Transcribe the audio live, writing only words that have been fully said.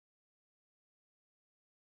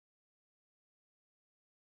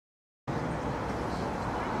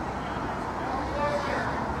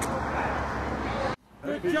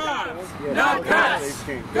Good jobs, no cuts.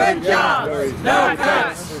 Good jobs, no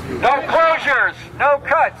cuts. No closures, no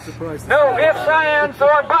cuts. No ifs, ands,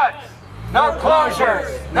 or buts. No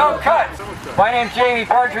closures, no cuts. My name's Jamie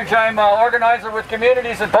Partridge. I'm an organizer with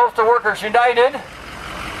Communities and Postal Workers United, a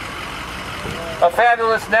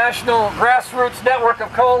fabulous national grassroots network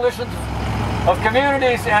of coalitions of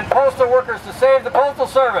communities and postal workers to save the Postal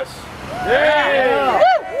Service. Yeah.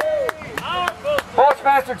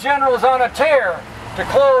 Postmaster General is on a tear to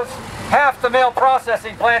close half the mail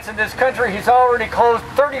processing plants in this country. He's already closed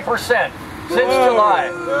 30% since July.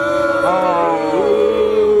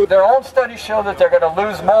 Their own studies show that they're going to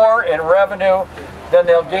lose more in revenue than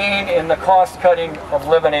they'll gain in the cost cutting of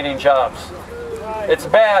eliminating jobs. It's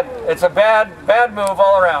bad. It's a bad move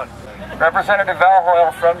all around. Representative Val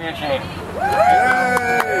Hoyle from Eugene.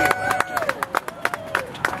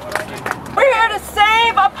 We're here to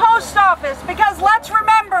save a post office because let's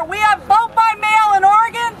remember, we have vote by mail in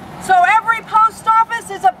Oregon, so every post office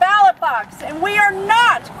is a ballot box, and we are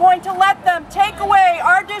not going to let them take away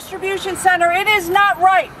our distribution center. It is not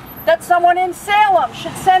right that someone in Salem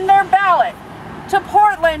should send their ballot to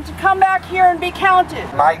Portland to come back here and be counted.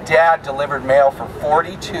 My dad delivered mail for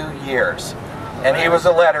 42 years, and he was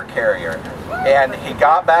a letter carrier, and he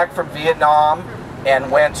got back from Vietnam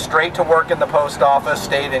and went straight to work in the post office,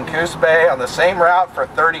 stayed in Coos Bay on the same route for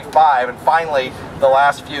 35, and finally the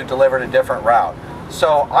last few delivered a different route.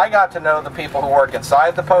 So I got to know the people who work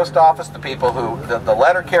inside the post office, the people who, the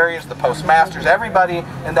letter carriers, the postmasters, everybody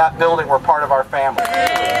in that building were part of our family. All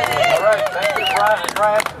right, thank you,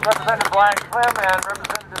 Representative Brian Clem and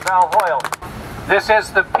Representative Val Hoyle. This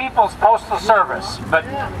is the People's Postal Service, but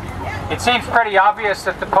it seems pretty obvious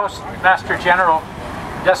that the Postmaster General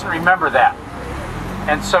doesn't remember that.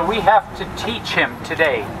 And so we have to teach him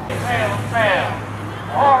today. Fail,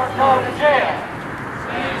 or go to jail.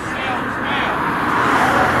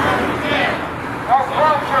 No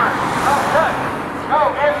closures, no cuts. No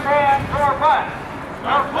ifs, ands, or buts.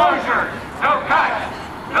 No closures, no cuts.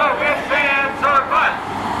 No ifs, ands, or buts.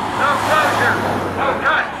 No closures, no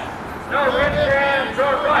cuts. No ifs, ands,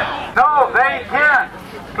 or buts. No, they can't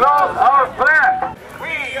close our plant.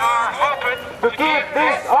 We are hoping to keep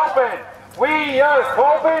this open. We are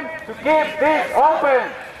hoping to keep this open.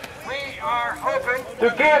 We are hoping to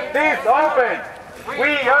keep this open.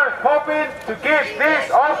 We are hoping to keep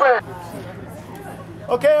this open.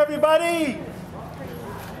 Okay, everybody,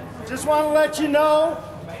 just want to let you know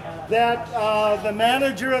that the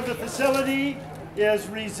manager of the facility is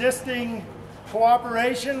resisting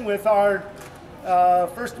cooperation with our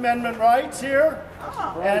First Amendment rights here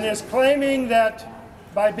and is claiming that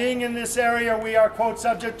by being in this area we are, quote,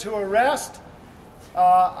 subject to arrest.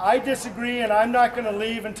 I disagree, and I'm not going to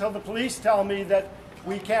leave until the police tell me that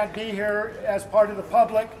we can't be here as part of the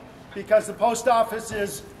public because the post office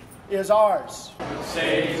is ours.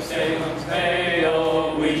 Save Salem's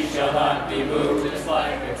mail, we shall not be moved just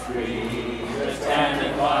like a tree, just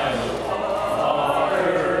standing by the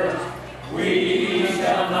waters, we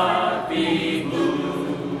shall not be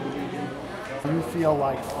moved. Do you feel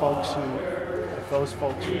like those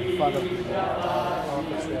folks are in front of the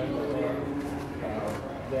office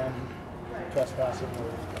then trespassing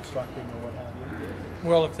or obstructing or what have you?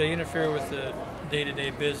 Well, if they interfere with the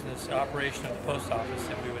day-to-day business operation of the post office,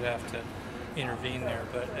 then we would have to intervene there.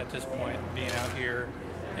 But at this point, being out here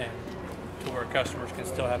and to where customers can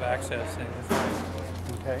still have access. And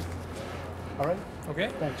okay. All right. Okay.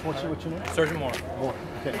 Thanks. What's your name? Sergeant Moore. Moore.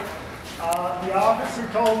 Okay. The officer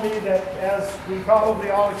told me that, as we probably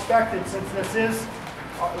all expected, since this is,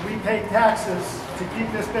 we pay taxes to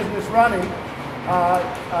keep this business running,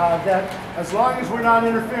 that as long as we're not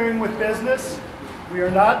interfering with business, we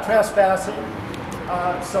are not trespassing,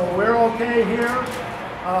 so we're okay here.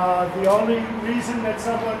 The only reason that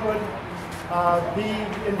someone would be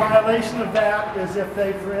in violation of that is if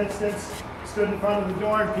they, for instance, stood in front of the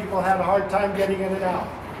door and people had a hard time getting in and out.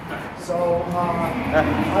 So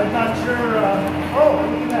I'm not sure. Oh,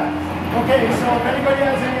 look at that. Okay, so if anybody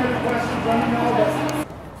has any other questions, let me know.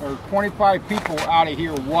 There were 25 people out of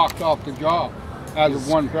here walked off the job as of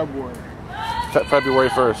 1 February. February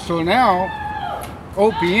 1st. So now,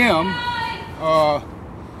 OPM,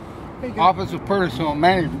 Office of Personal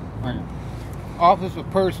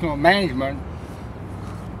Management,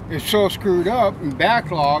 is so screwed up and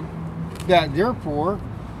backlogged that therefore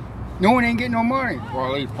no one ain't getting no money. Well,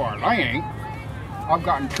 at least part I ain't. I've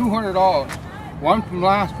gotten $200, one from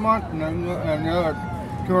last month and another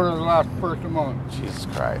 $200 the last first of the month. Jesus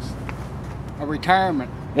Christ. A retirement.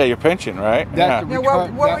 Yeah, your pension, right? That's Now,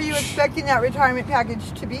 what were you expecting that retirement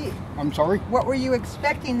package to be? I'm sorry? What were you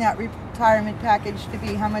expecting that retirement retirement package to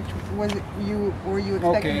be? How much was it were you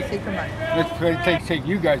expecting to see per month? Let's take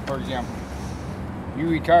you guys, for example. You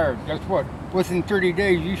retired. Guess what? Within 30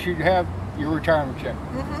 days, you should have your retirement check.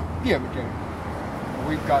 Give it to them.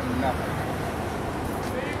 We've gotten nothing.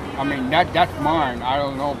 I mean, that's mine. I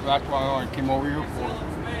don't know if that's why I came over here for.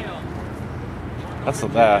 That's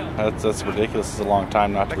ridiculous. It's a long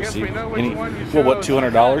time not to receive any. Well, what,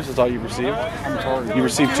 $200 is all you received? I'm sorry. You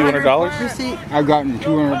received $200? I've gotten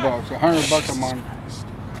 $200, $100 a month.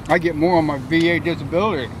 I get more on my VA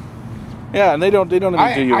disability. Yeah, and they don't even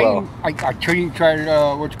do you well. I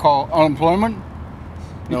tried what's called unemployment.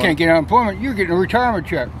 You can't get unemployment. You're getting a retirement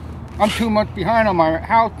check. I'm 2 months behind on my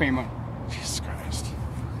house payment. Jesus Christ.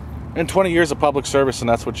 And 20 years of public service, and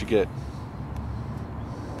that's what you get.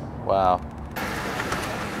 Wow.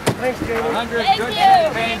 Thanks, Jamie. 100 good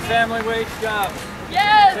paying family wage jobs.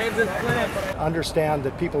 Yes! Save this planet. Understand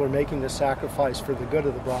that people are making this sacrifice for the good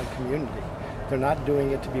of the broad community. They're not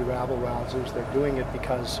doing it to be rabble-rousers. They're doing it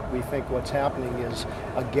because we think what's happening is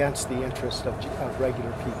against the interests of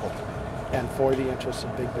regular people and for the interests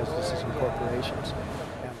of big businesses and corporations.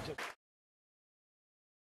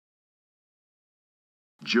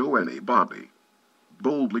 Joe and Bobby,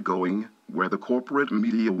 boldly going where the corporate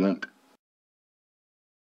media won't.